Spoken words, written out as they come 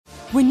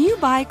When you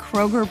buy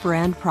Kroger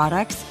brand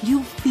products,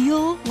 you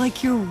feel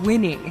like you're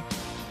winning.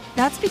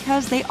 That's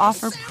because they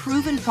offer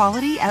proven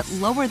quality at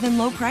lower than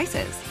low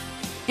prices.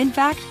 In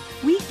fact,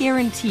 we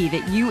guarantee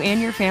that you and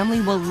your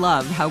family will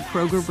love how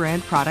Kroger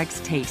brand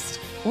products taste,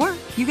 or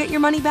you get your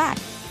money back.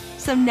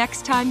 So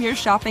next time you're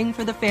shopping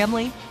for the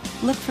family,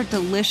 look for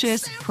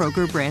delicious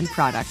Kroger brand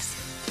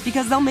products,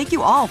 because they'll make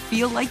you all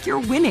feel like you're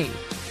winning.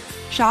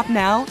 Shop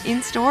now,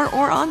 in-store,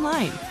 or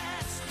online.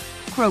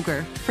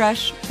 Kroger,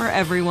 fresh for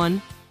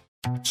everyone.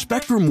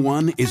 Spectrum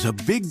One is a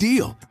big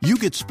deal. You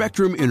get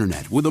Spectrum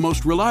Internet with the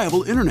most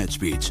reliable internet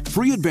speeds,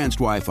 free advanced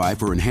Wi-Fi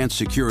for enhanced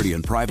security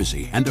and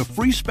privacy, and a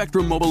free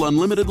Spectrum Mobile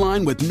Unlimited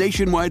line with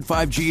nationwide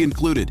 5G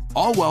included,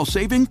 all while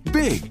saving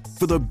big.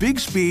 For the big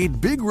speed,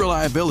 big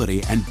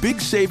reliability, and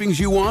big savings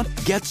you want,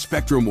 get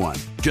Spectrum One.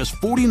 Just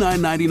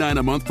 $49.99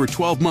 a month for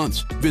 12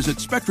 months. Visit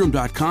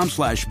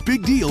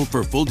spectrum.com/big deal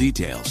for full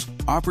details.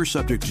 Offer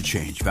subject to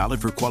change.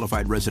 Valid for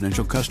qualified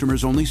residential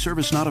customers only.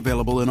 Service not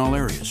available in all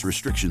areas.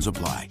 Restrictions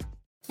apply.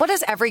 What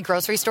does every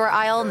grocery store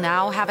aisle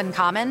now have in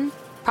common?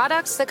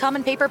 Products that come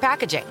in paper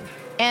packaging.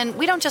 And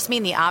we don't just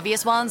mean the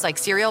obvious ones like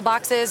cereal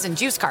boxes and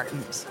juice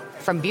cartons.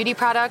 From beauty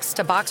products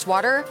to boxed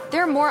water,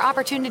 there are more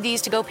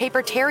opportunities to go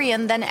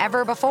papertarian than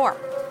ever before.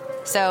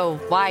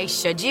 So why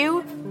should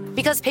you?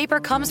 Because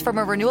paper comes from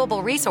a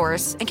renewable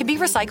resource and can be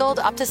recycled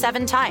up to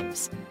 7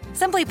 times.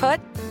 Simply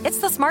put, it's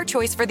the smart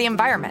choice for the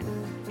environment.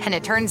 And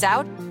it turns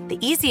out, the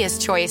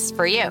easiest choice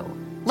for you.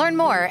 Learn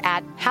more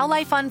at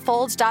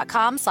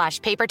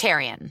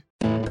howlifeunfolds.com/papertarian.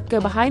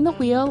 Go behind the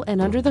wheel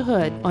and under the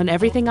hood on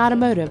everything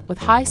automotive with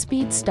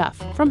high-speed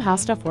stuff from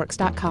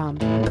howstuffworks.com.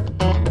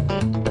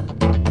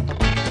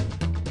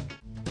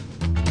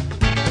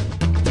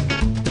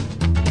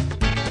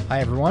 Hi,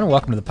 everyone.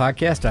 Welcome to the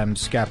podcast. I'm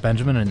Scott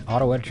Benjamin, an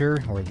auto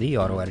editor, or the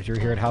auto editor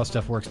here at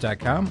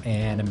howstuffworks.com,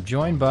 and I'm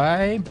joined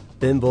by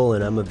Ben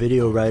Bolin. I'm a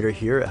video writer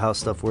here at How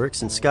Stuff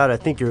Works. And Scott, I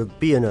think you're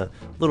being a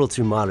little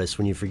too modest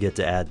when you forget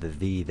to add the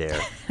 "the" there.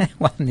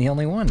 Well, I'm the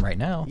only one right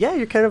now. Yeah,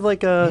 you're kind of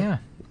like a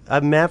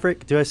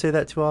maverick. Do I say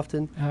that too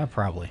often?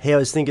 Probably. Hey, I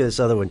was thinking of this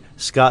other one,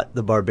 Scott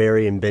the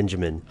Barbarian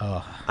Benjamin.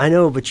 Oh. I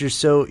know, but you're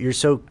so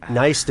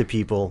nice to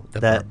people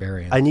that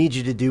Barbarian. I need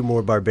you to do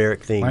more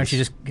barbaric things. Why don't you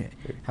just,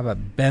 how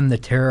about Ben the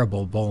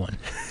Terrible Bolin?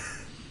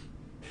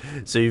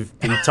 So you've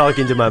been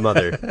talking to my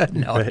mother.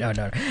 No. We'll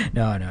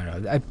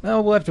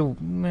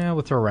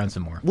throw around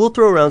some more. We'll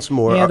throw around some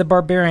more. Yeah, the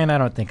Barbarian, I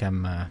don't think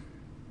I'm, I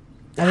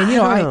mean, you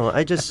know, I don't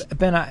know.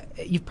 Ben,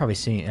 you've probably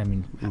seen, I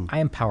mean, I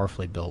am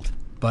powerfully built,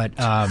 but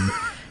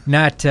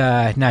not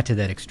to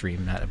that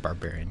extreme, not a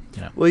barbarian,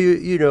 you know. Well,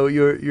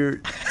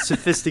 you're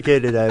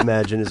sophisticated, I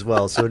imagine, as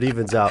well, so it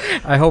evens out.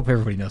 I hope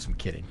everybody knows I'm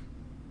kidding.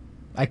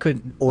 I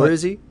couldn't. Or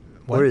is he?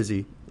 What? Or is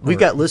he? We've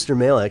got listener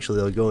mail, actually,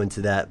 that'll go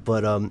into that.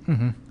 But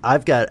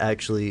I've got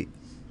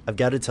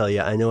to tell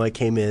you, I know I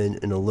came in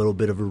a little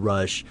bit of a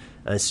rush.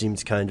 I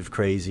seemed kind of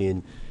crazy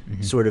and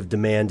sort of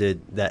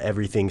demanded that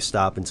everything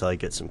stop until I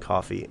get some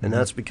coffee. And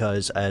that's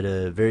because I had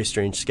a very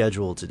strange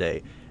schedule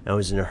today. I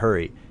was in a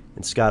hurry.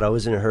 And, Scott, I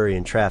was in a hurry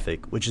in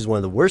traffic, which is one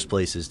of the worst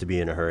places to be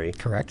in a hurry.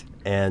 Correct.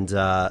 And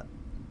at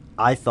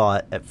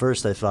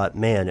first I thought,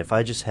 man, if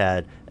I just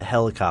had a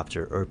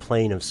helicopter or a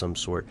plane of some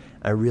sort,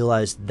 I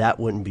realized that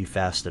wouldn't be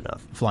fast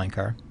enough. Flying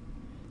car.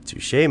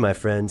 Touché, my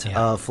friend.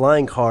 Yeah.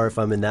 Flying car, if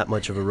I'm in that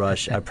much of a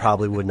rush, I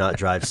probably would not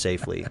drive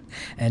safely.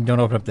 And don't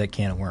open up that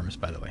can of worms,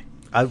 by the way.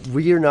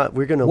 We're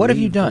going to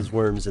leave done? those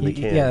worms in the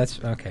can. Yeah,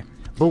 that's okay.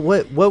 But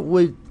what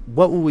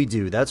will we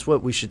do? That's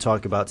what we should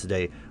talk about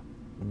today.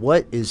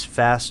 What is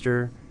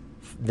faster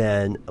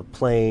than a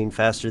plane,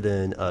 faster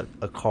than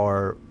a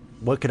car?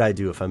 What could I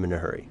do if I'm in a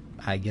hurry?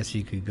 I guess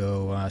you could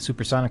go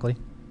supersonically.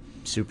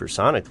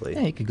 Supersonically?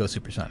 Yeah, you could go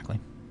supersonically.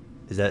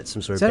 Is that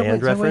some sort of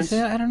band reference?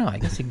 I don't know. I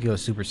guess you could go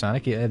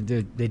supersonic.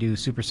 They do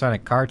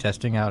supersonic car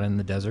testing out in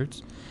the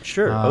deserts.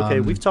 Sure. Okay,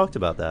 we've talked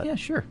about that. Yeah,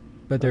 sure.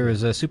 But there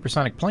was a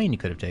supersonic plane you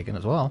could have taken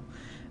as well.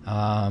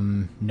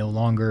 No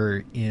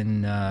longer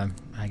in,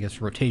 I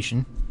guess,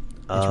 rotation.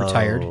 It's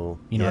retired.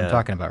 You know what I'm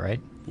talking about, right?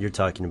 You're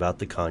talking about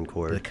the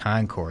Concorde. The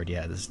Concorde,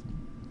 yeah. This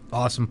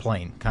awesome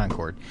plane,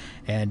 Concorde.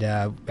 And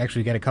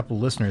actually we got a couple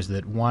of listeners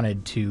that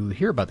wanted to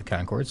hear about the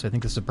Concorde, so I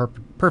think this is a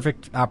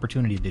perfect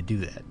opportunity to do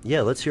that. Yeah,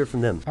 let's hear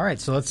from them. All right,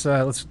 so let's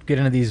get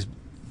into these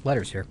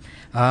letters here.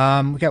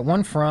 We got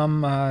one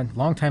from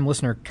longtime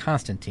listener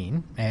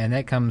Constantine, and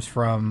that comes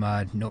from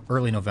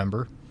early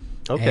November.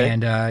 Okay.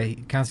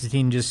 And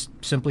Constantine just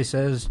simply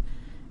says,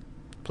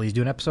 please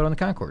do an episode on the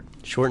Concorde.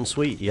 Short and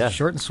sweet, yeah.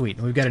 Short and sweet.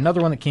 And we've got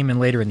another one that came in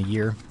later in the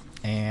year,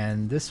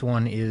 and this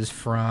one is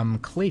from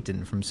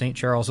Clayton from St.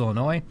 Charles,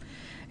 Illinois.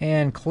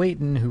 And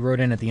Clayton, who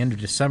wrote in at the end of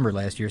December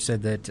last year,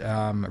 said that,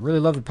 I really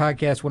love the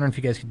podcast. Wondering if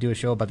you guys could do a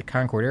show about the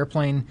Concorde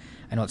airplane.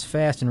 I know it's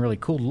fast and really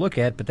cool to look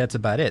at, but that's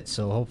about it.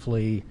 So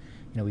hopefully,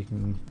 we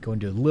can go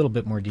into a little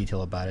bit more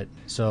detail about it.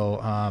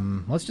 So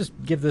let's just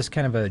give this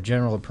kind of a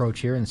general approach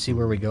here and see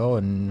where we go.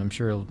 And I'm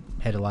sure it'll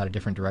head a lot of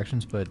different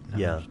directions, but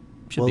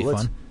should be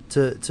fun.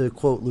 To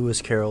quote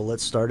Lewis Carroll,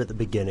 let's start at the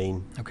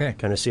beginning. Okay.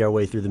 Kind of see our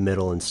way through the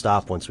middle and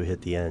stop once we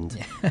hit the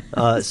end.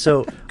 All right.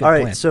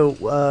 plan.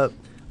 So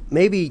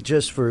maybe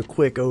just for a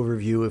quick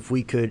overview, if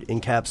we could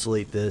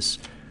encapsulate this,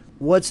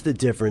 what's the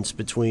difference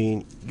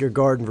between your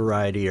garden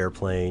variety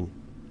airplane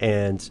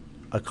and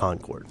a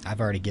Concorde?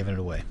 I've already given it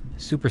away.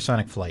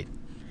 Supersonic flight.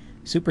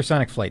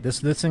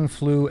 This thing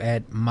flew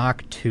at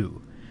Mach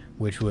 2,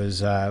 which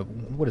was,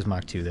 what is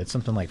Mach 2? That's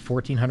something like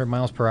 1,400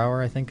 miles per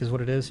hour, I think is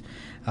what it is.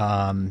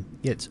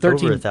 It's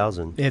over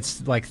 1,000.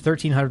 It's like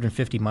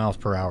 1,350 miles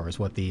per hour is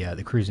what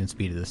the cruising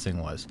speed of this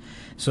thing was.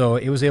 So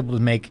it was able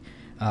to make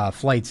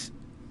flights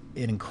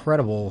in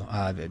incredible,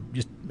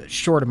 just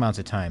short amounts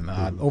of time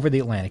over the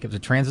Atlantic. It was a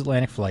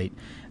transatlantic flight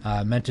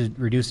meant to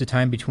reduce the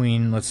time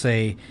between, let's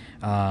say,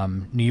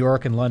 New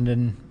York and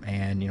London,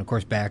 and of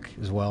course back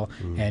as well,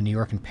 and New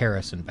York and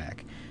Paris and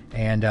back.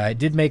 And it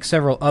did make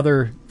several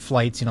other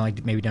flights,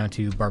 like maybe down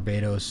to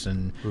Barbados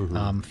and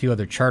a few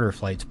other charter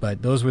flights.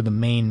 But those were the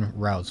main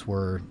routes: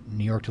 were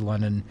New York to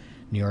London,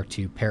 New York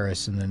to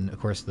Paris, and then of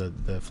course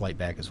the flight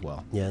back as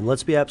well. Yeah, and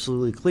let's be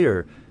absolutely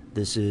clear.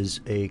 This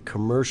is a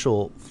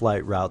commercial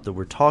flight route that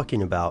we're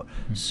talking about.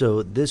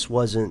 So this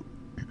wasn't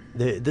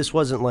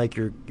like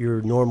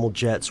your normal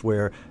jets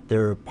where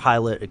they're a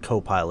pilot, a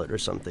co-pilot, or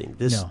something.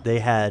 They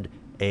had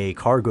a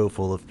cargo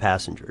full of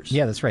passengers.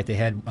 Yeah, that's right. They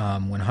had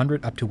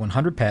up to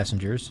 100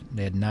 passengers.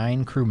 They had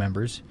 9 crew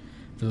members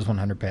for those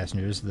 100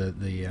 passengers,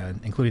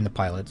 including the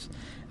pilots.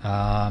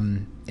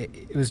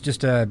 It was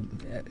just a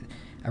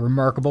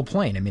remarkable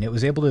plane. I mean, it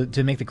was able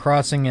to make the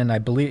crossing, and I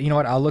believe,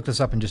 I'll look this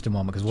up in just a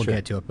moment because we'll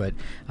get to it, but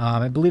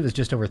I believe it's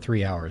just over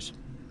 3 hours.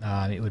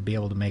 It would be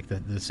able to make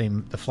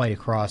the flight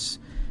across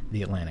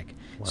the Atlantic.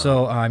 Wow.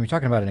 So you're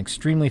talking about an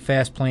extremely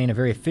fast plane, a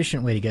very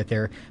efficient way to get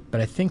there,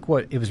 but I think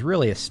it was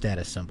really a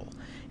status symbol.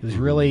 It was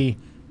really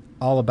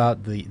all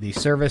about the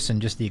service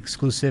and just the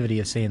exclusivity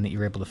of saying that you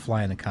were able to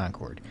fly in the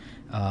Concorde.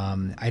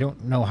 I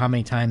don't know how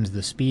many times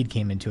the speed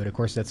came into it. Of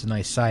course, that's a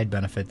nice side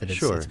benefit that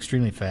it's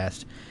extremely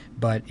fast.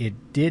 But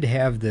it did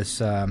have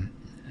this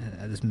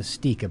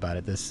mystique about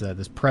it, this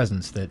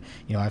presence that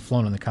I've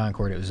flown on the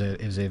Concorde.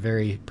 It was a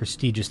very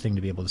prestigious thing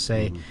to be able to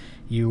say.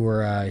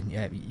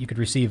 You could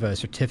receive a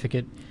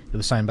certificate that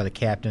was signed by the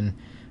captain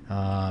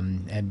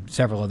and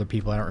several other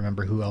people. I don't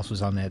remember who else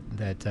was on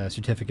that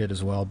certificate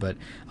as well. But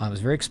it was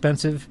very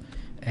expensive.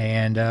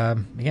 And,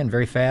 again,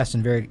 very fast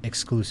and very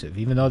exclusive.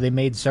 Even though they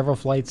made several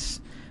flights,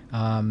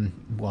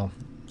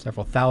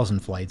 several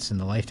thousand flights in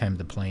the lifetime of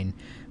the plane,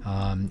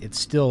 it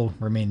still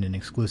remained an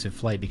exclusive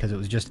flight because it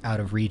was just out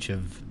of reach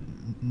of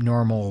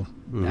normal,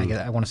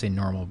 I want to say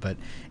normal, but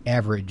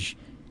average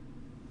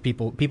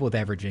people with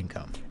average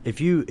income.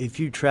 If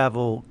you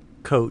travel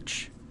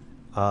coach,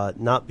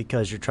 not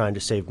because you're trying to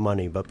save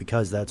money, but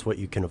because that's what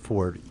you can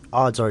afford,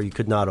 odds are you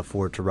could not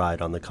afford to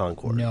ride on the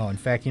Concorde. No, in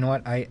fact, you know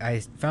what?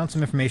 I found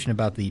some information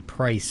about the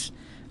price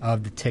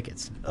of the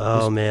tickets.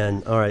 Oh,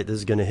 man. All right, this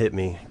is going to hit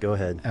me. Go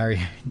ahead.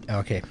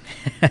 Okay.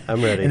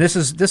 I'm ready. And this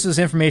is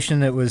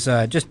information that was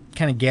just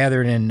kind of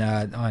gathered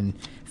on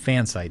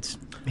fan sites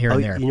here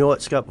and there. You know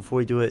what, Scott, before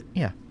we do it?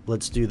 Yeah.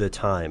 Let's do the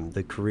time,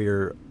 the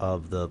career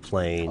of the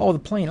plane. Oh, the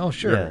plane. Oh,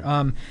 sure.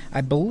 Yeah.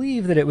 I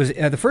believe that it was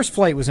the first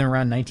flight was in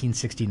around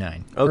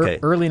 1969. Okay.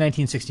 Early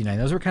 1969.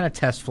 Those were kind of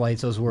test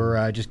flights. Those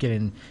were just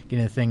getting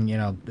the thing,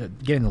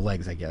 getting the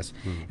legs, I guess.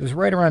 It was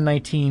right around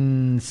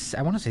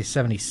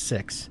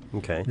 76.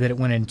 Okay. That it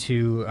went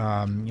into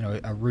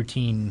a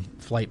routine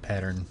flight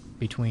pattern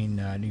between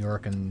New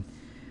York and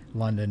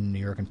London, New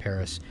York, and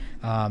Paris.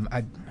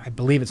 I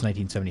believe it's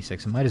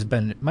 1976. It might have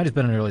been as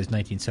early as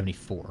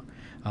 1974.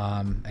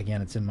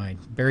 Again, it's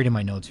buried in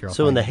my notes here.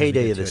 So in the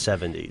heyday of the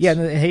 70s. Yeah,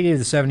 in the heyday of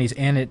the 70s,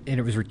 and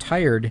it was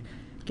retired.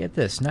 Get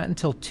this, not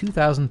until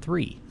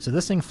 2003. So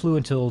this thing flew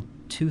until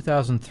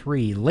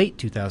 2003, late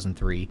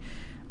 2003.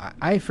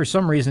 I for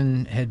some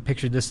reason had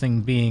pictured this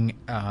thing being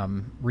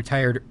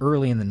retired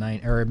early in the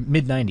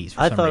mid 90s.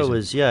 I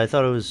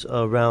thought it was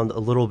around a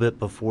little bit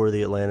before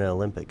the Atlanta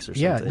Olympics or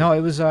something. Yeah, no,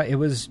 it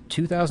was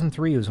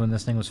 2003 was when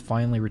this thing was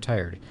finally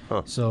retired.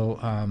 Huh. So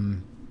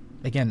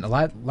again, a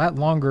lot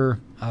longer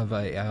of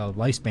a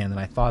lifespan than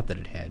I thought that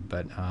it had.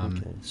 But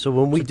okay. So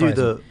when we do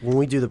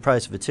the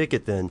price of a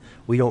ticket, then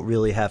we don't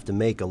really have to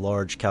make a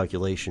large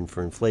calculation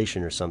for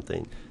inflation or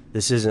something.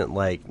 This isn't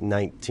like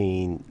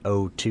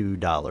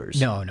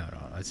 $1902. No.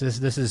 This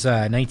is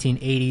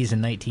 1980s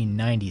and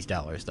 1990s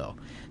dollars, though.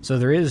 So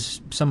there is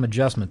some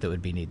adjustment that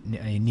would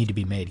need to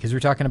be made because we're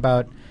talking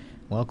about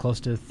close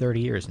to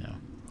 30 years now.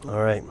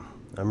 All right,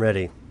 I'm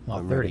ready. Well,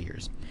 I'm 30 ready.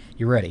 years.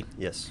 You ready?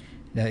 Yes.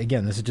 Now,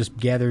 again, this is just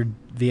gathered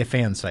via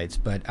fan sites,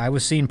 but I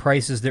was seeing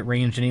prices that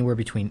ranged anywhere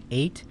between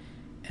 $8,000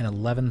 and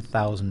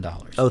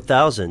 $11,000. Oh,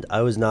 1,000.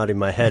 I was nodding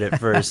my head at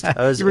first. You thought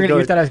I was going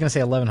to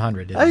say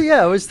 1,100, didn't you?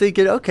 Yeah, I was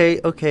thinking,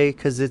 okay,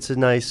 because it's a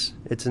nice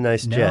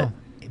jet.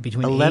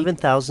 Between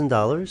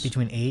 $11,000?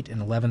 Between $8,000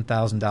 and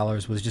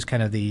 $11,000 was just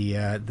kind of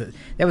that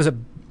was a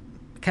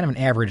kind of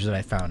an average that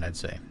I found, I'd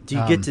say. Do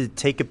you get to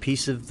take a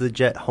piece of the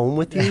jet home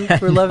with you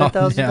for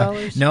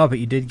 $11,000? No, but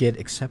you did get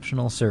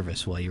exceptional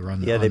service while you were on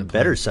the plane. Yeah, they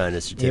better sign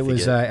a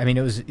certificate.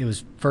 It was, it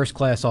was first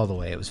class all the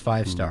way. It was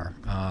 5-star.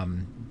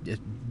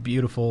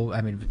 beautiful.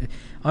 I mean,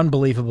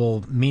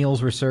 unbelievable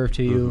meals were served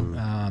to you.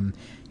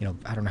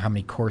 I don't know how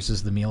many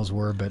courses the meals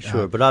were, but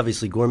sure. But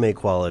obviously, gourmet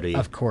quality.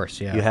 Of course,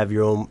 yeah. You have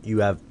your own. You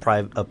have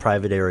a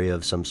private area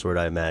of some sort.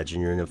 I imagine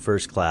you're in a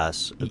first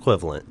class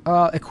equivalent.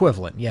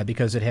 Equivalent, yeah,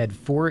 because it had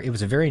four. It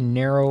was a very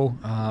narrow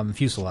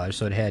fuselage,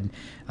 so it had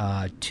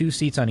 2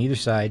 seats on either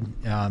side.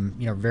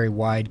 Very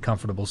wide,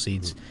 comfortable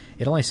seats.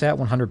 It only sat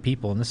 100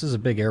 people, and this is a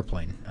big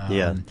airplane.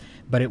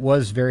 But it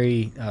was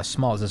very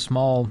small. It's a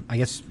small. I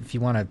guess if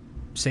you want to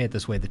say it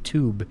this way, the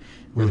tube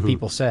where the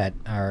people sat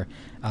are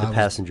the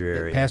passenger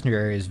area. The passenger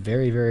area is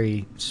very,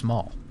 very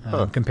small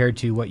compared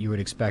to what you would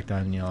expect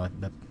on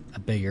a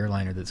big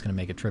airliner that's going to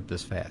make a trip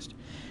this fast.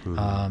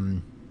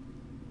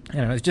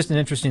 It's just an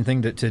interesting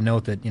thing to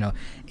note that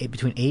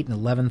between $8,000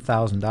 and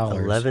 $11,000.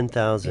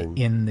 $11,000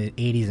 in the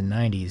 80s and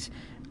 90s.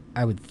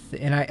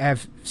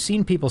 I've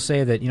seen people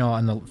say that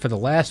for the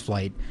last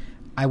flight,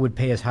 I would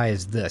pay as high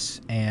as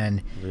this,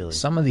 and really?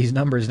 Some of these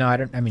numbers now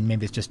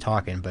maybe it's just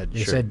talking, but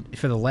they said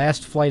for the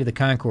last flight of the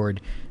Concorde,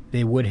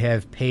 they would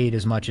have paid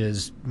as much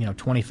as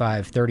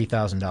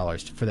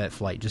 $25,000-$30,000 for that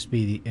flight, just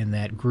be in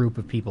that group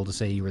of people to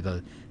say you were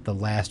the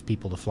last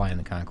people to fly in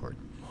the Concorde.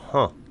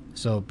 Huh.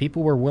 So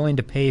people were willing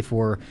to pay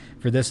for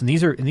this, and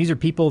these are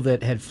people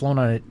that had flown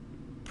on it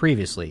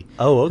previously.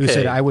 Oh, okay. Who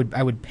said I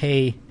would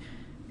pay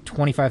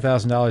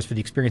 $25,000 for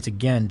the experience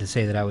again to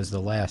say that I was the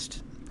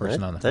last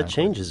person on the That Concorde.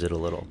 Changes it a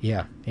little.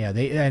 Yeah.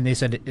 They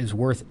said it is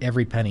worth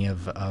every penny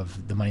of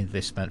the money that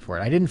they spent for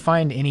it. I didn't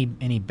find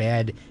any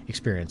bad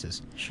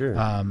experiences. Sure.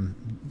 Of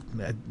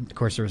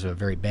course, there was a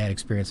very bad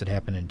experience that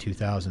happened in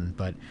 2000.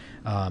 But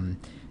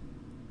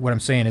what I'm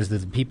saying is that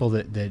the people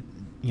that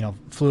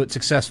flew it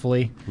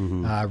successwery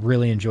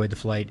really enjoyed the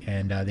flight,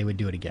 and they would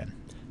do it again.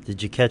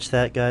 Did you catch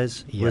that,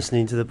 guys? Yeah.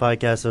 Listening to the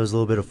podcast, that was a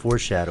little bit of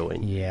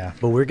foreshadowing. Yeah.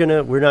 But we're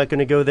not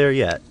gonna go there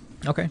yet.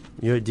 Okay.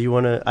 Do you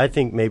want to? I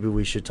think maybe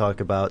we should talk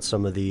about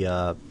some of the.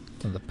 Some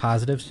of the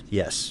positives.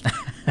 Yes.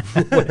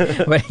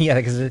 But yeah,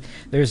 because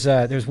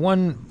there's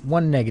one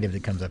negative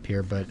that comes up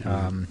here, but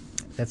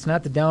that's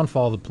not the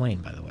downfall of the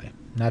plane, by the way.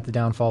 Not the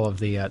downfall of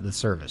the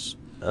service.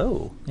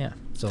 Oh. Yeah.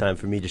 So time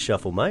for me to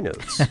shuffle my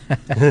notes.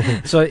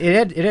 So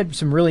it had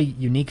some really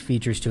unique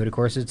features to it. Of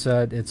course, it's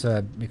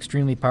a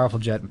extremely powerful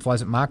jet. It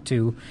flies at Mach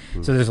 2,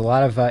 so there's a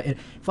lot of it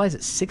flies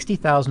at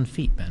 60,000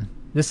 feet, Ben.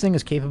 This thing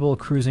is capable of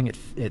cruising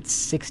at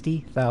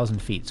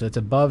 60,000 feet, so it's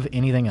above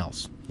anything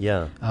else.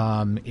 Yeah.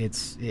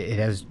 It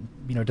has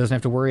doesn't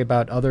have to worry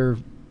about other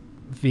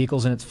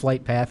vehicles in its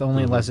flight path,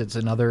 only unless it's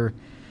another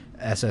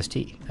SST,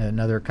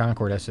 another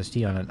Concorde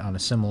SST on a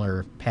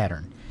similar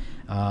pattern.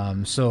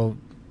 So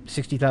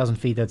 60,000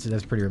 feet, that's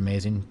pretty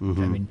amazing. I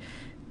mean,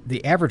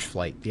 the average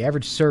flight, the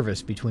average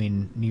service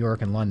between New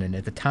York and London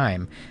at the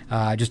time,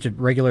 just a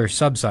regular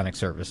subsonic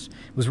service,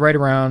 was right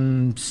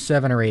around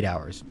 7 or 8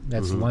 hours.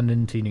 That's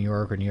London to New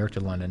York or New York to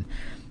London.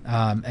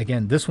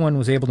 Again, this one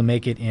was able to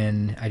make it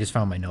in, I just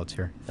found my notes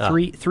here,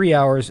 3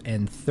 hours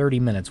and 30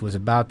 minutes was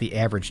about the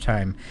average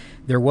time.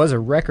 There was a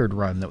record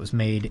run that was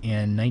made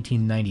in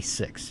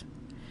 1996.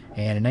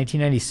 And in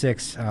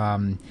 1996,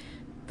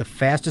 the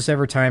fastest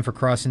ever time for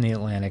crossing the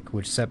Atlantic,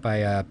 which set by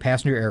a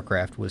passenger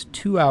aircraft, was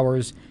 2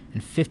 hours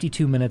and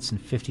 52 minutes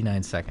and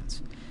 59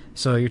 seconds.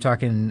 So you're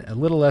talking a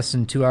little less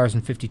than 2 hours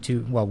and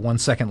 1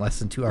 second less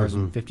than 2 hours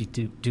and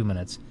 52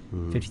 minutes,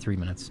 53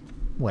 minutes,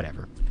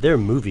 whatever. There are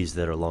movies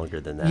that are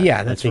longer than that.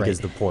 Yeah, that's right. I think is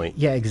the point.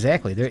 Yeah,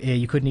 exactly.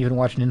 You couldn't even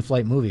watch an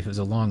in-flight movie if it was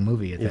a long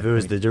movie. If it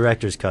was the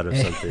director's cut of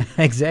something.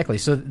 Exactly.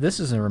 So this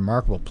is a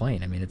remarkable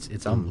plane. I mean,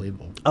 it's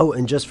unbelievable. Oh,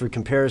 and just for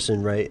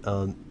comparison, right,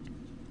 a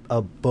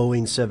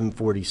Boeing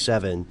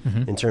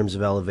 747, in terms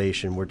of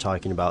elevation, we're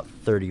talking about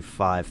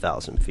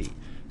 35,000 feet.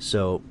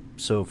 So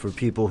for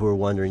people who are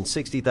wondering,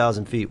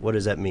 60,000 feet, what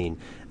does that mean?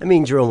 That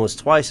means you're almost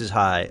twice as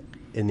high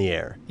in the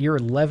air. You're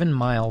 11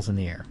 miles in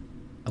the air,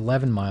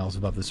 11 miles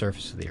above the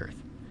surface of the Earth.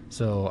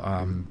 So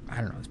I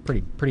don't know, it's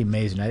pretty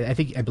amazing.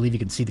 I believe you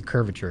can see the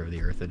curvature of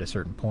the Earth at a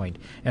certain point.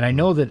 And I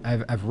know that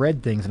I've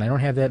read things, and I don't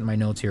have that in my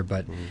notes here,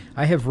 but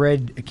I have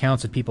read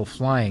accounts of people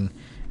flying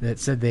that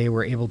said they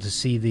were able to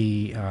see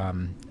the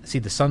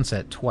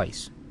sunset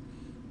twice,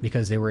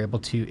 because they were able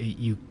to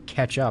you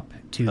catch up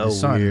to the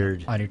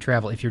sun on your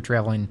travel if you're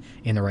traveling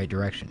in the right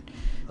direction.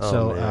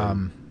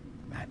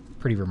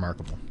 Pretty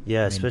remarkable.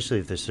 Yeah, especially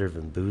if they're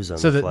serving booze on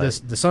the flight.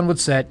 So the sun would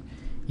set,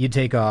 you'd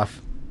take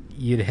off,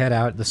 you'd head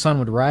out, the sun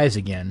would rise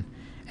again,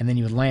 and then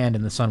you would land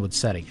and the sun would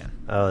set again.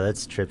 Oh,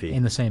 that's trippy.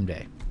 In the same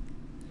day.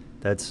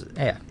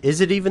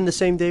 Is it even the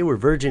same day? We're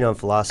verging on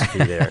philosophy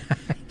there.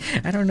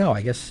 I don't know.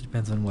 I guess it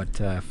depends on what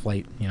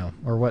flight,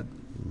 or what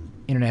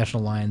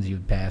international lines you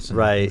would pass. And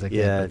right, things like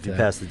that. If you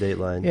pass the date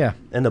line. Yeah.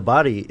 And the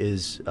body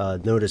is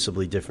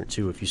noticeably different,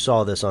 too. If you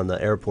saw this on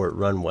the airport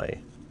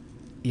runway.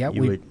 Yeah,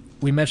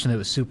 we mentioned it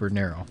was super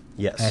narrow.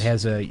 Yes. It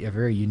has a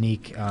very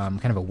unique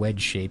kind of a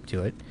wedge shape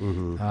to it.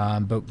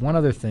 But one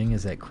other thing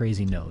is that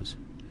crazy nose.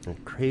 A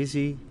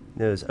crazy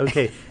nose.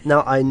 Okay.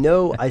 Now,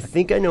 I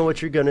think I know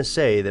what you're going to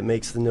say that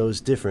makes the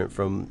nose different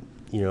from,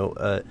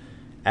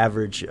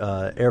 average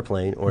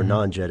airplane or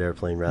non-jet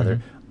airplane,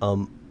 rather.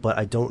 But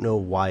I don't know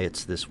why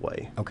it's this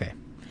way. Okay.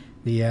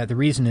 The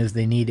reason is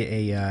they need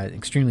a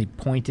extremely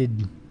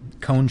pointed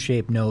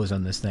cone-shaped nose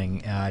on this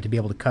thing to be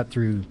able to cut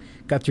through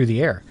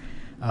the air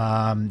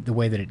the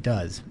way that it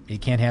does.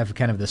 It can't have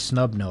kind of the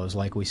snub nose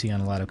like we see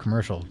on a lot of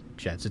commercial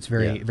jets. It's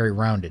very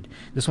rounded.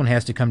 This one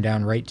has to come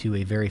down right to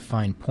a very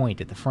fine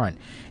point at the front,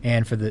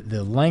 and for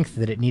the length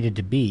that it needed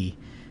to be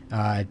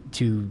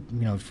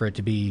for it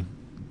to be,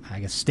 I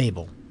guess,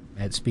 stable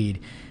at speed,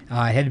 it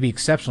had to be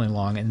exceptionally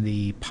long, and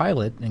the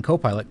pilot and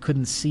co-pilot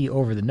couldn't see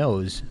over the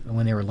nose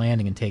when they were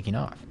landing and taking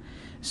off.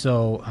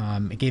 So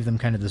it gave them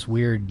kind of this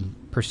weird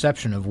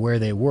perception of where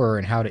they were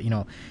and how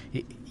to,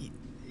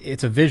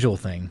 it's a visual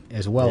thing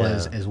as well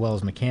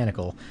as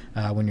mechanical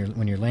when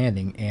you're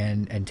landing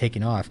and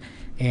taking off.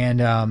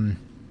 And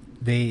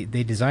they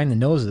designed the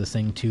nose of this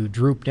thing to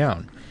droop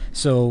down.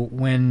 So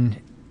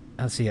when,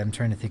 let's see, I'm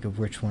trying to think of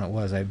which one it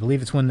was. I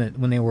believe it's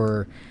when they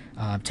were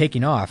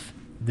taking off,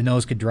 the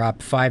nose could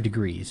drop 5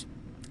 degrees.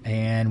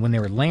 And when they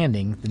were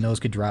landing, the nose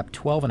could drop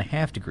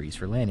 12.5 degrees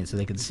for landing, so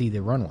they could see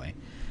the runway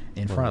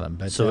in front of them.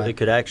 But so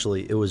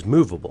it was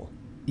movable.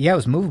 Yeah, it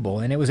was movable,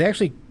 and it was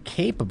actually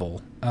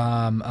capable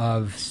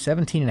of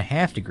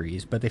 17.5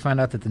 degrees, but they found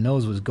out that the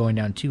nose was going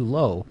down too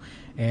low,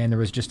 and there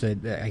was just a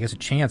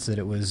chance that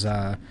it was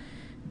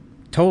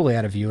totally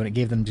out of view, and it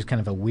gave them just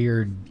kind of a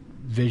weird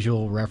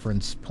visual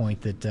reference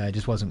point that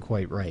just wasn't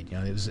quite right.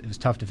 It was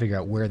tough to figure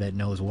out where that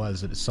nose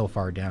was. That it's so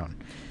far down.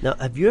 Now,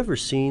 have you ever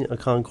seen a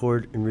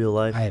Concorde in real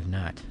life? I have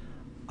not.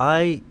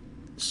 I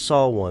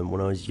saw one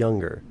when I was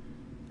younger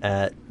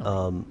at,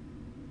 well,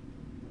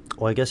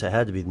 I guess it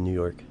had to be a New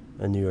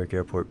York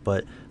airport.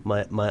 But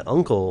my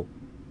uncle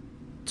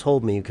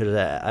told me, because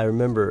I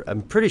remember,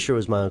 I'm pretty sure it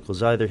was my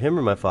uncle, either him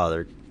or my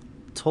father,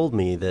 told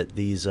me that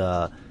these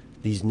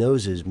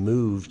noses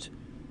moved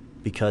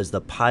because the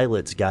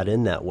pilots got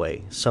in that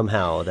way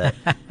somehow. That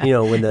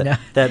when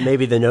that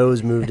maybe the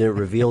nose moved and it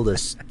revealed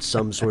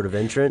some sort of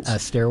entrance, a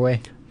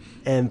stairway.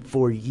 And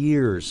for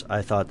years,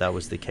 I thought that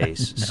was the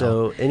case. No.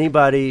 So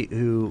anybody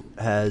who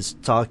has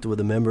talked with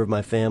a member of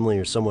my family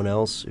or someone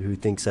else who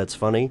thinks that's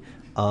funny,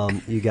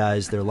 you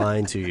guys, they're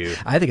lying to you.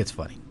 I think it's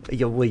funny.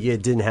 Yeah, well,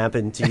 it didn't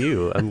happen to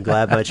you. I'm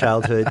glad my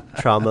childhood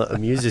trauma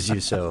amuses you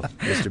so,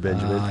 Mr.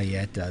 Benjamin.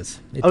 Yeah, it does.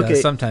 It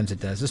does. Sometimes it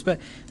does.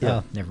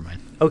 Never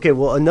mind. Okay,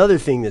 well, another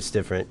thing that's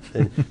different,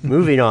 and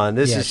moving on,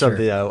 this is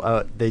something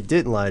sure. they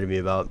didn't lie to me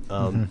about.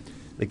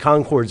 The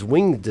Concorde's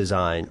wing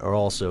design are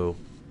also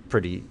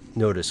pretty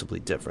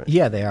noticeably different.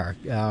 Yeah, they are,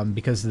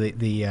 because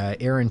the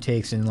air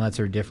intakes and inlets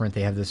are different.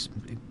 They have this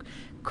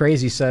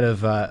crazy set of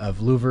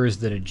louvers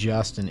that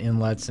adjust and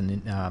inlets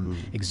and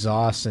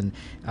exhausts and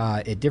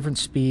at different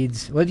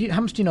speeds. Well,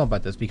 how much do you know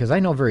about this? Because I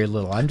know very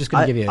little. I'm just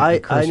going to give you a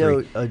cursory. I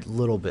know a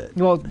little bit.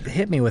 Well,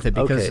 hit me with it,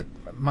 because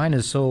mine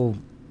is so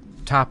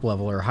top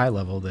level or high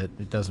level that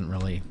it doesn't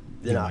really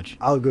do much.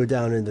 I'll go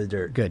down in the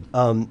dirt. Good.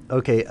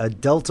 Okay, a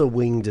delta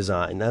wing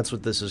design. That's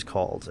what this is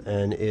called,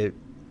 and it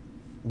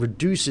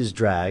reduces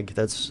drag.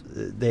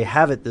 They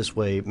have it this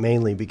way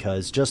mainly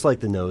because, just like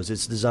the nose,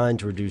 it's designed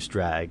to reduce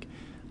drag.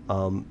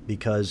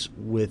 Because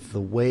with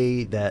the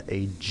way that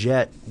a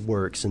jet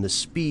works and the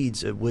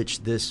speeds at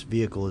which this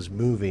vehicle is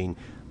moving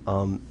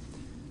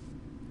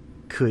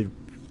could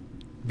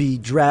be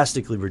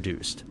drastically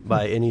reduced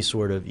by any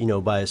sort of,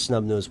 by a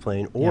snub-nosed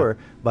plane or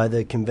by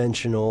the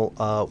conventional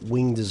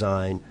wing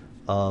design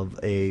of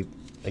a,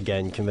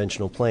 again,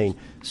 conventional plane.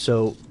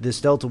 So this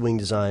delta wing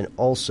design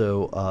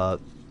also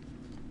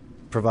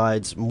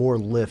provides more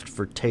lift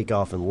for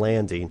takeoff and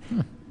landing,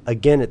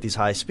 again, at these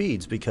high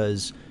speeds,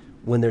 because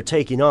when they're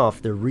taking off,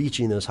 they're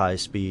reaching those high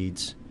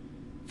speeds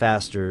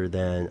faster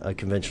than a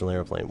conventional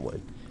airplane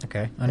would.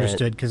 Okay,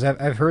 understood. Because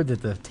I've heard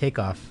that the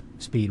takeoff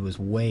speed was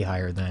way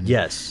higher than.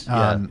 Yes.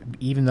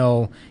 Even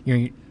though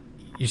you're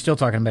still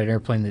talking about an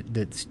airplane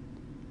that's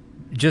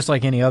just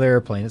like any other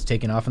airplane. It's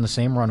taking off on the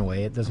same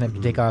runway. It doesn't have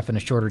to take off in a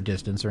shorter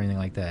distance or anything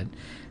like that.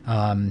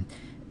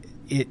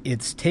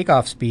 Its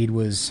takeoff speed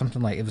was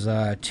something like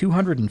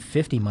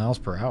 250 miles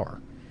per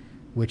hour,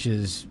 which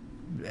is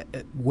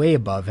way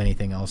above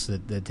anything else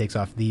that takes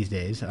off these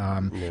days.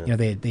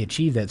 They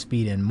achieve that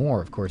speed and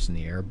more, of course, in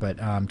the air. But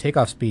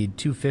takeoff speed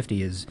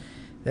 250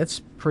 that's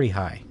pretty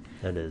high.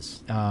 That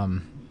is.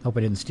 Hope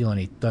I didn't steal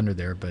any thunder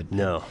there, but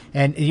no.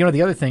 And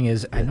the other thing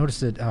is, I noticed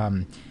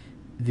that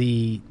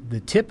the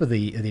tip of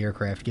the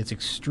aircraft gets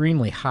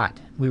extremely hot.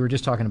 We were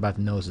just talking about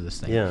the nose of this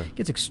thing. Yeah. It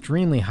gets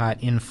extremely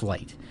hot in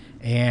flight,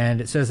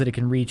 and it says that it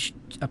can reach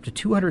up to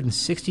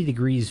 260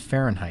 degrees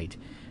Fahrenheit.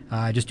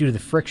 Just due to the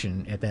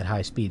friction at that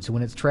high speed. So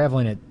when it's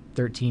traveling at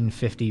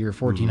 1,350 or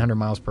 1,400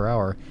 miles per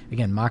hour,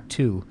 again, Mach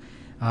 2,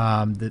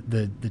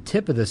 the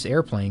tip of this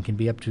airplane can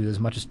be up to as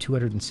much as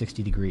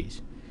 260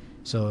 degrees.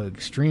 So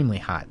extremely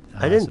hot.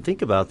 I didn't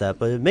think about that,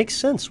 but it makes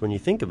sense when you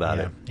think about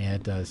it. Yeah,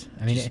 it does.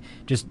 I mean,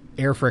 just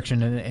air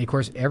friction. And, of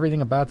course,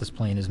 everything about this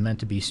plane is meant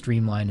to be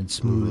streamlined and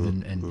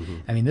smooth.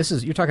 I mean,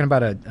 you're talking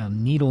about a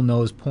needle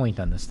nose point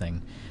on this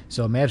thing.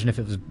 So imagine if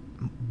it was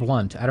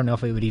blunt. I don't know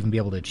if it would even be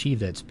able to achieve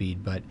that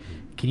speed, but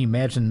can you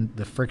imagine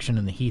the friction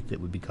and the heat that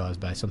would be caused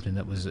by something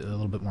that was a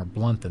little bit more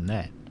blunt than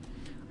that?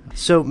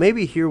 So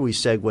maybe here we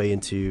segue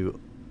into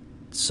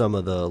some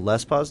of the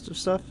less positive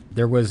stuff?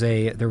 There was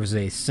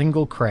a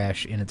single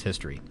crash in its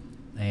history,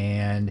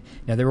 and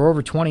now there were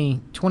over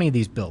 20 of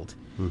these built,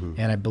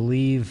 and I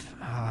believe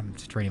I'm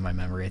just training my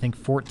memory. I think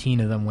 14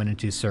 of them went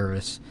into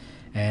service,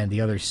 and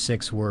the other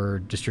 6 were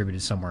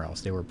distributed somewhere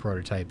else. They were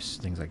prototypes,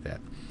 things like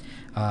that.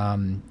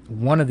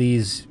 One of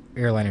these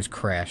airliners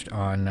crashed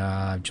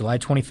on July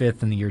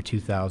 25th in the year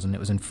 2000. It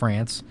was in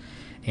France,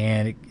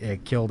 and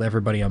it killed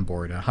everybody on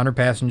board. 100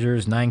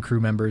 passengers, 9 crew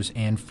members,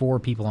 and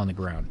 4 people on the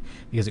ground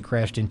because it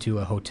crashed into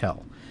a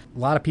hotel. A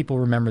lot of people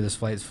remember this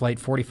flight. It's Flight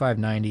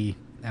 4590.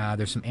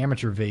 There's some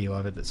amateur video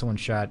of it that someone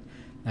shot.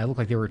 It looked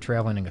like they were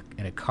traveling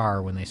in a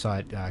car when they saw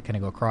it kind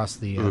of go across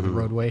the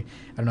roadway.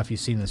 I don't know if you've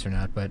seen this or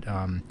not, but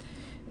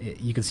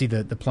you can see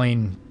the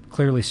plane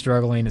clearly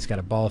struggling. It's got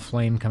a ball of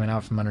flame coming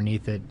out from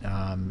underneath it.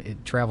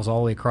 It travels all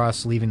the way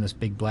across, leaving this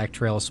big black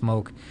trail of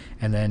smoke.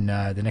 And then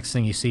the next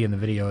thing you see in the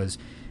video is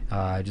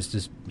just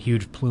this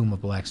huge plume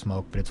of black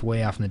smoke, but it's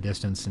way off in the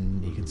distance,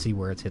 and you can see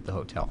where it's hit the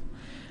hotel.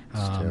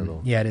 It's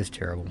terrible. Yeah, it is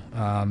terrible.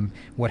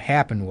 What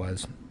happened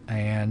was,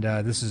 and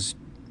this is,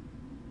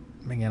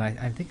 again,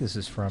 I think this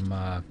is from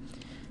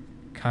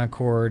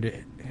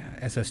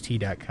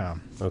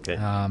ConcordeSST.com. Okay.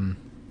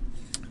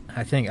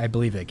 I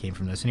believe that came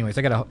from this. Anyways,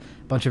 I got a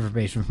bunch of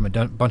information from a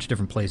bunch of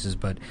different places,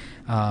 but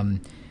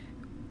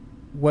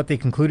what they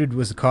concluded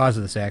was the cause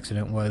of this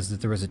accident was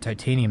that there was a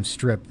titanium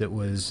strip that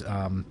was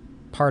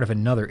part of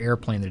another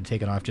airplane that had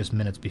taken off just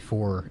minutes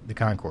before the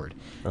Concorde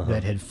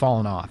that had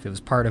fallen off. It was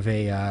part of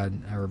a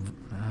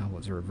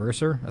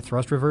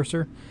thrust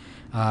reverser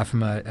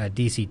from a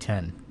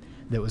DC-10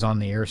 that was on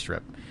the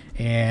airstrip.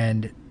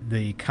 And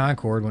the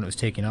Concorde, when it was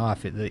taking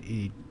off,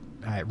 it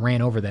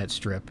ran over that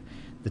strip.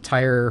 The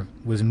tire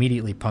was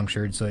immediately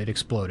punctured, so it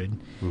exploded.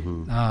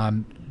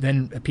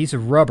 Then a piece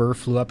of rubber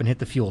flew up and hit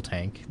the fuel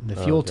tank. The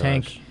fuel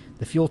tank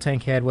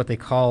had what they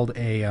called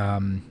a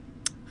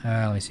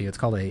let me see. It's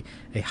called a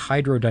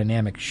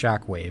hydrodynamic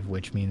shock wave,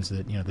 which means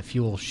that the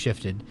fuel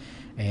shifted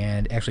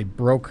and actually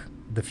broke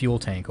the fuel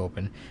tank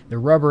open. The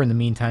rubber, in the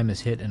meantime,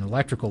 has hit an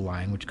electrical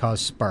line, which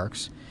caused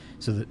sparks.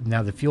 So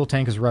now the fuel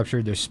tank is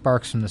ruptured. There's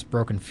sparks from this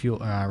broken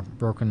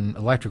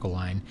electrical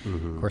line.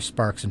 Of course,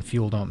 sparks and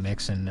fuel don't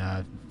mix,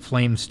 and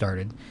flames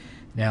started.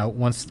 Now,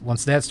 once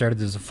that started,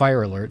 there's a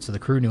fire alert, so the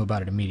crew knew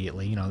about it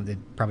immediately. They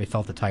probably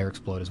felt the tire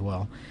explode as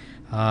well.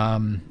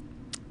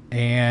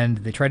 And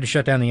they tried to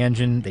shut down the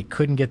engine. They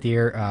couldn't get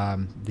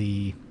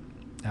the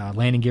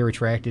landing gear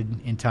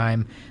retracted in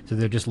time, so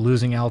they're just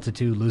losing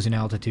altitude.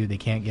 They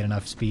can't get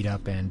enough speed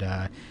up, and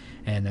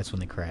that's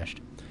when they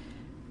crashed.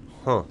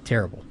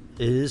 Terrible.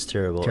 It is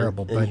terrible.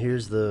 And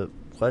here's the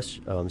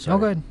question. Oh, I'm sorry. Oh,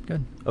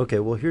 good. Okay,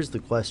 well, here's the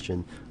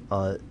question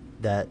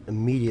that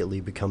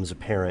immediately becomes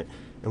apparent,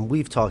 and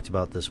we've talked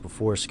about this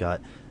before,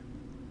 Scott.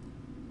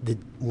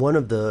 One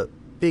of the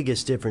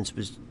biggest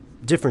differences,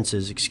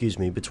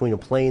 between a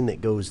plane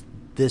that goes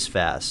this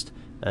fast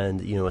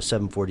and a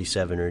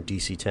 747 or a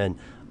DC-10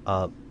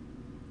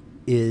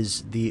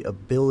 is the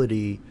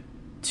ability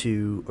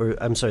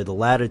the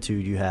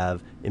latitude you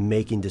have in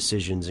making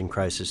decisions in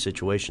crisis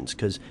situations.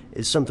 Because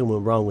if something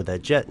went wrong with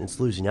that jet and it's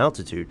losing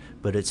altitude,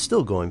 but it's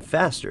still going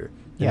faster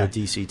than a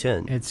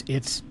DC-10.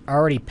 It's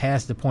already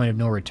past the point of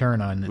no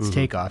return on its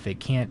takeoff. It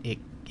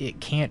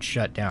can't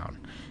shut down.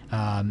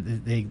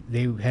 They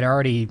had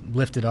already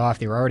lifted off.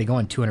 They were already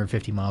going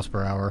 250 miles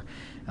per hour.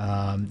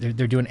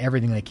 They're doing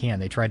everything they can.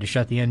 They tried to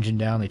shut the engine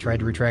down. They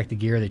tried to retract the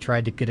gear. They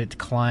tried to get it to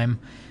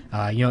climb.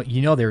 They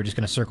were just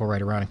going to circle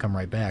right around and come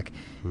right back.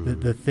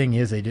 The thing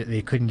is,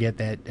 they couldn't get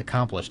that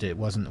accomplished. It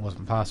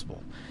wasn't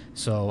possible.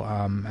 So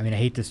I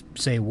hate to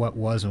say what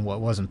was and what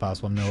wasn't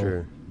possible. I'm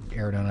no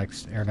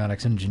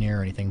aeronautics engineer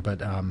or anything,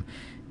 but I'm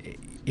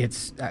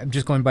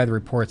just going by the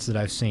reports that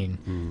I've seen.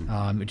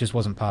 It just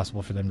wasn't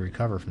possible for them to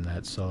recover from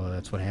that, so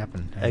that's what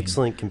happened.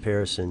 Excellent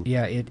comparison.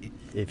 Yeah,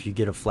 if you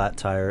get a flat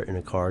tire in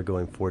a car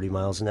going 40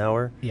 miles an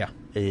hour,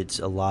 it's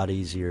a lot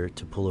easier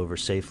to pull over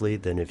safely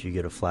than if you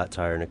get a flat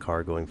tire in a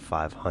car going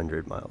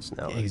 500 miles an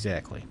hour.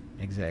 Exactly.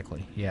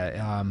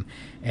 Yeah,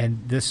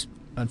 and this,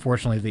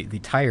 unfortunately, the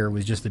tire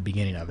was just the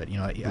beginning of it.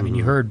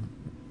 You heard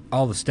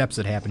all the steps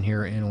that happened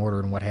here in order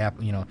and what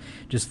happened,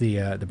 just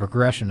the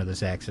progression of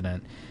this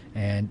accident.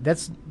 And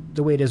that's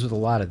the way it is with a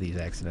lot of these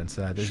accidents.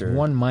 There's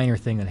one minor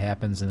thing that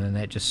happens, and then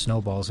that just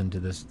snowballs into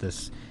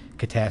this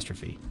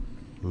catastrophe.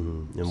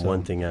 And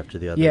one thing after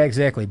the other. Yeah,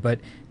 exactly.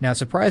 But now,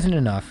 surprising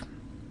enough,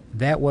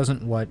 that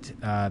wasn't what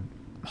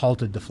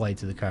halted the flight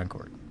to the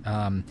Concorde.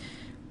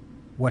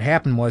 What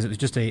happened was it was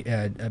just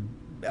a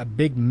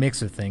big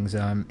mix of things,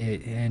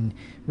 and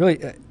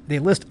really they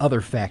list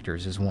other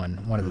factors as one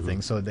of the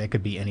things, so that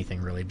could be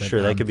anything really. But,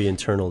 that could be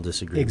internal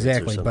disagreements.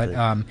 Exactly, or something.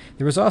 But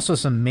there was also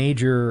some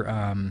major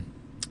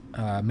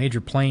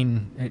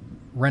plane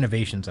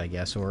renovations, I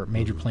guess, or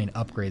major plane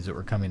upgrades that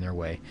were coming their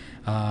way.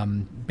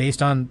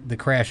 Based on the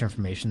crash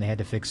information, they had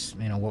to fix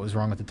what was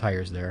wrong with the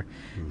tires there.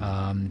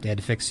 They had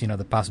to fix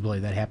the possibility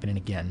of that happening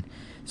again.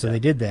 So they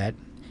did that.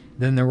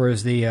 Then there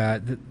was the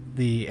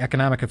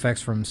economic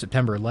effects from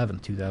September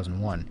 11th,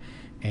 2001,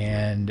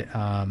 and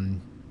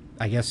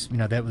I guess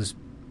that was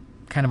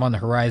kind of on the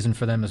horizon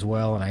for them as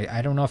well. And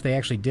I don't know if they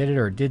actually did it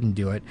or didn't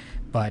do it,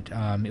 but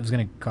it was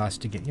going to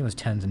cost it was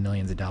tens of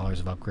millions of dollars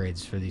of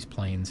upgrades for these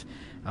planes,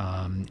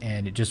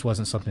 and it just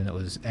wasn't something that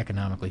was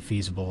economically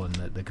feasible, and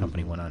the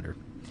company went under.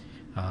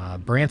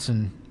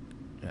 Branson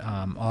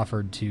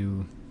offered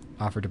to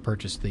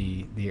purchase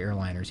the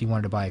airliners. He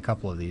wanted to buy a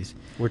couple of these.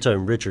 We're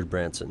talking Richard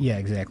Branson. Yeah,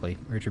 exactly,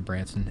 Richard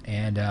Branson.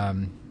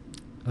 And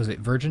was it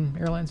Virgin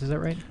Airlines? Is that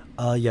right?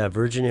 Yeah,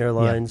 Virgin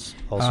Airlines,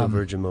 also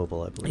Virgin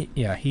Mobile, I believe.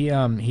 Yeah,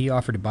 he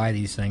offered to buy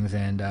these things,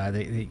 and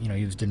they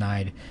he was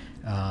denied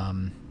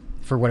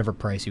for whatever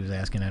price he was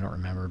asking. I don't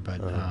remember,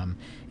 but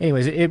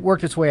anyways, it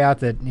worked its way out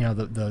that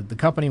the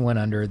company went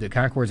under. The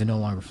Concords are no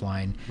longer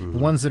flying. The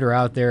ones that are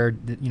out there,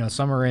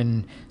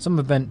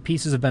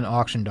 pieces have been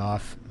auctioned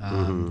off.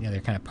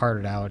 They're kind of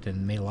parted out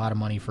and made a lot of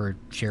money for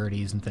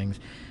charities and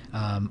things.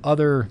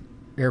 Other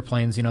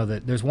airplanes,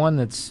 there's one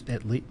that's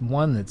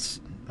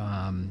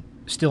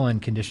still in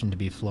condition to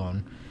be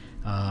flown.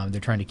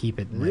 They're trying to keep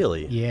it.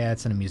 Really? Yeah,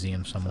 it's in a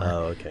museum somewhere.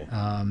 Oh, okay.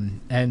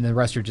 And the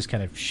rest are just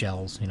kind of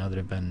shells, that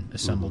have been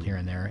assembled here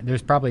and there.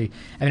 There's probably,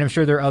 I'm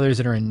sure there are others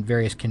that are in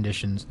various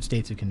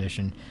states of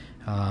condition.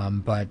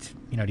 But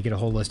to get a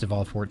whole list of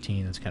all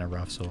 14, it's kind of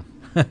rough. So,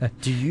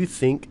 do you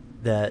think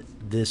that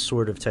this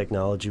sort of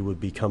technology would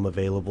become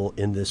available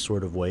in this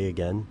sort of way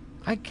again?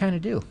 I kind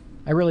of do.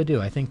 I really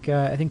do. I think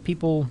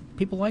people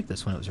liked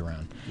this when it was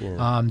around.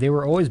 Yeah. They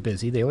were always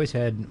busy. They always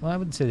had. Well, I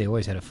wouldn't say they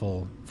always had a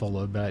full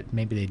load, but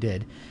maybe they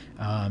did.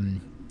 I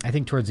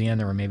think towards the end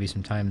there were maybe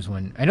some times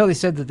when I know they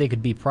said that they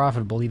could be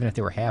profitable even if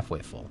they were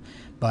halfway full,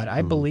 but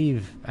I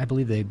believe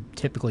they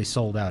typically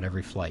sold out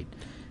every flight.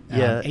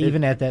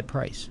 Even at that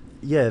price.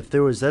 Yeah, if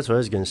there was, that's what I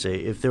was going to say.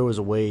 If there was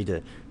a way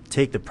to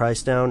take the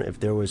price down,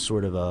 if there was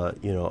sort of a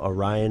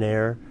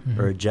Ryanair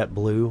or a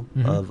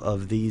JetBlue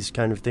of these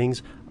kind of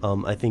things,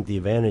 I think the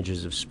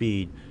advantages of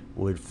speed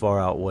would far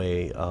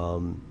outweigh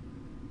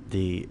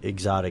the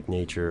exotic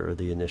nature or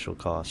the initial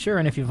cost. Sure,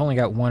 and if you've only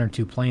got one or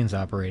two planes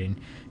operating,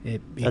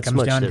 it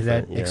comes down to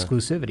that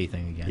exclusivity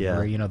thing again,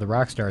 where the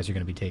rock stars are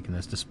going to be taking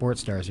this, the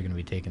sports stars are going to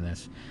be taking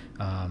this,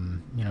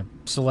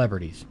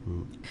 celebrities.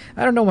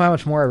 I don't know how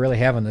much more I really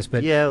have on this,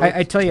 but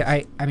I tell you,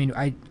 I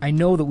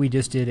know that we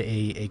just did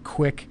a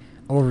quick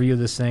overview of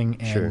this thing,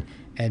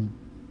 and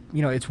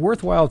it's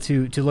worthwhile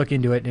to look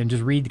into it and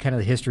just read kind of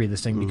the history of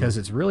this thing because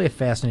it's really a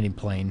fascinating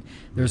plane.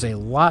 There's a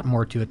lot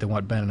more to it than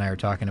what Ben and I are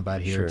talking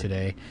about here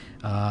today.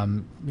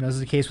 This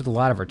is the case with a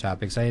lot of our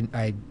topics.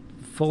 I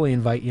fully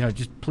invite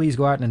just please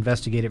go out and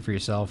investigate it for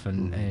yourself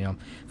and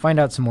find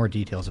out some more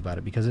details about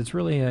it because it's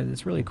really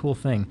a cool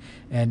thing,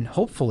 and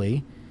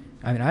hopefully.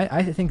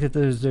 I think that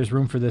there's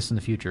room for this in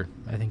the future.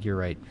 I think you're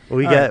right.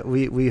 Well,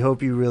 we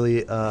hope you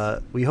really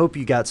we hope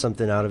you got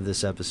something out of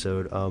this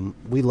episode.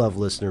 We love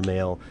listener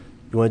mail.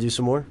 You want to do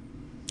some more?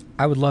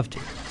 I would love to.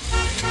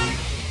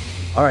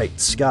 All right,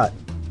 Scott.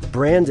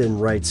 Brandon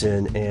writes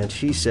in, and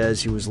he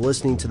says he was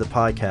listening to the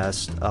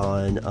podcast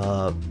on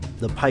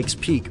the Pikes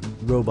Peak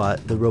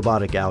the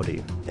robotic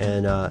Audi,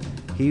 and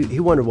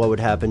he wondered what would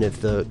happen if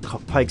the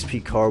Pikes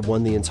Peak car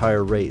won the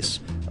entire race.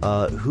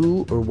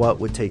 Who or what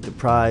would take the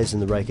prize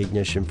and the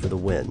recognition for the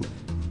win?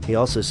 He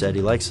also said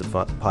he likes the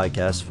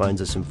podcast,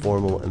 finds us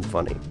informal and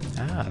funny.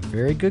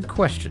 Very good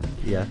question.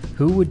 Yeah.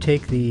 Who would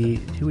take the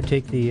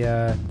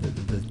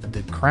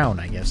crown?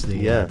 I guess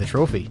the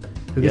trophy.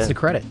 Who gets the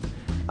credit?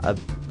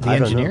 The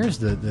engineers,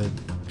 the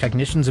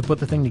technicians who put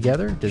the thing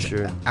together. Does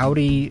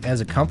Audi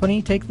as a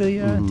company take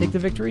the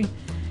victory?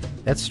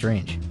 That's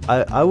strange.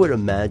 I would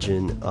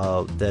imagine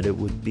that it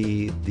would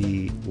be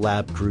the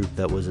lab group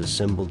that was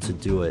assembled to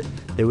do it.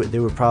 They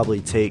would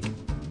probably get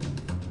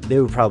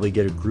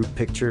a group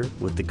picture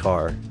with the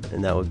car,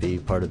 and that would be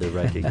part of their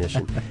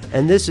recognition.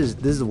 And this is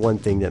the one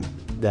thing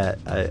that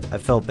I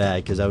felt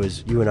bad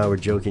because you and I were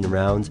joking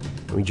around,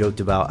 and we joked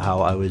about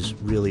how I was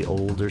really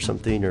old or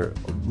something, or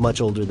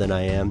much older than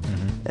I am.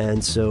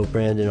 And so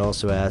Brandon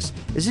also asked,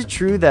 is it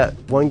true that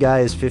one guy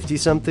is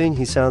 50-something?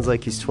 He sounds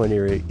like he's 20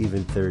 or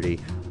even 30.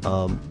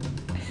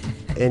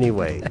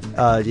 Anyway,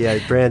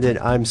 Brandon,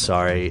 I'm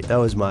sorry. That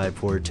was my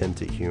poor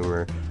attempt at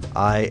humor.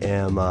 I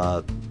am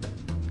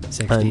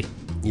 60.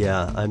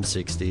 I'm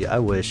 60. I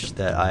wish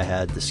that I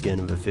had the skin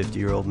of a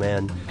 50-year-old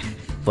man,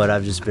 but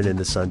I've just been in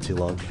the sun too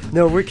long.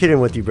 No, we're kidding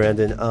with you,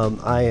 Brandon.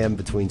 I am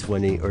between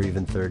 20 or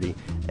even 30,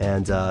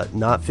 and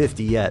not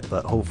 50 yet,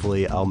 but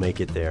hopefully I'll make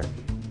it there.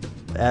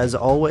 As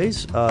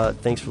always,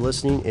 thanks for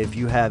listening. If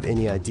you have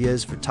any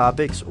ideas for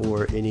topics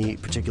or any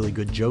particularly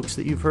good jokes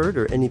that you've heard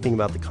or anything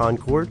about the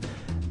Concorde,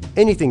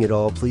 anything at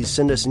all, please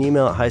send us an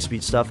email at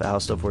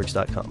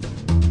highspeedstuff@howstuffworks.com.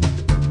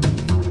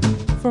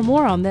 For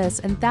more on this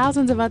and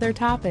thousands of other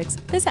topics,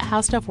 visit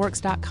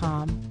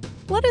howstuffworks.com.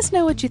 Let us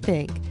know what you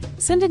think.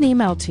 Send an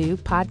email to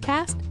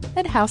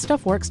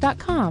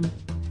podcast@howstuffworks.com.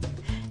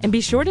 And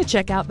be sure to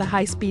check out the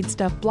High Speed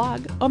Stuff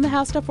blog on the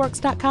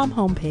howstuffworks.com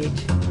homepage.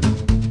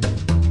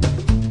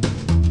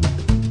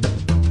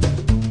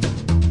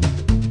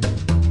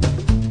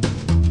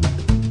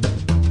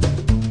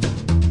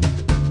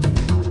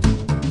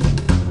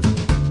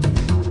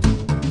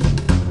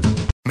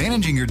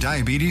 Managing your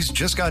diabetes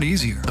just got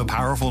easier. The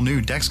powerful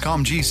new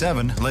Dexcom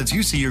G7 lets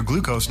you see your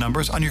glucose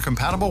numbers on your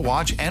compatible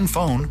watch and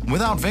phone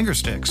without finger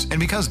sticks. And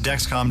because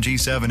Dexcom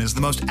G7 is the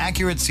most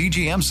accurate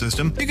CGM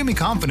system, you can be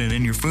confident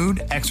in your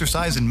food,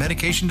 exercise, and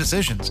medication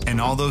decisions.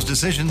 And all those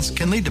decisions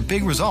can lead to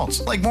big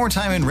results, like more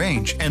time in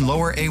range and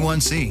lower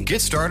A1C.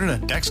 Get started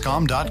at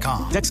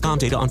Dexcom.com. Dexcom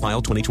data on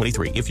file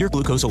 2023. If your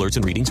glucose alerts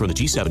and readings from the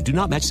G7 do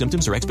not match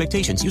symptoms or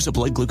expectations, use a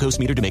blood glucose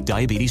meter to make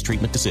diabetes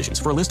treatment decisions.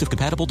 For a list of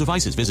compatible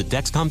devices, visit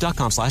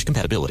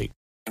Dexcom.com/compatibility.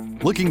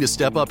 Looking to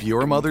step up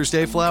your Mother's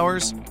Day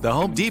flowers? The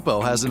Home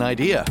Depot has an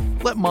idea.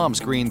 Let Mom's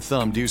green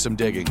thumb do some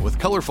digging with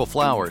colorful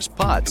flowers,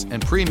 pots,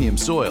 and premium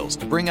soils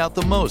to bring out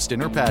the most in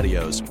her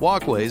patios,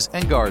 walkways,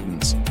 and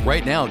gardens.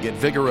 Right now, get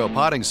Vigoro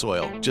potting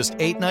soil, just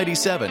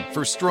 $8.97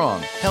 for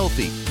strong,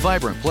 healthy,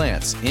 vibrant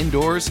plants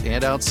indoors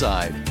and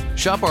outside.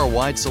 Shop our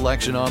wide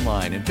selection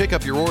online and pick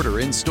up your order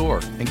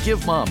in-store and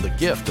give Mom the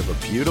gift of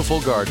a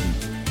beautiful garden.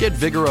 Get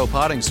Vigoro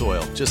potting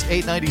soil, just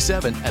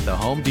 $8.97 at the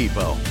Home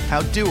Depot.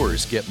 How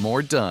doers get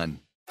more done.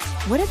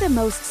 What do the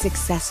most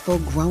successful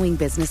growing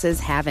businesses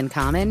have in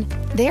common?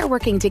 They're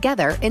working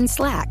together in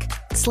Slack.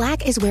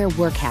 Slack is where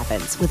work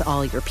happens with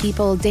all your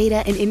people,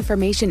 data, and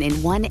information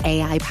in one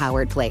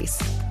AI-powered place.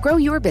 Grow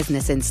your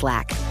business in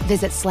Slack.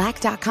 Visit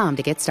slack.com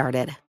to get started.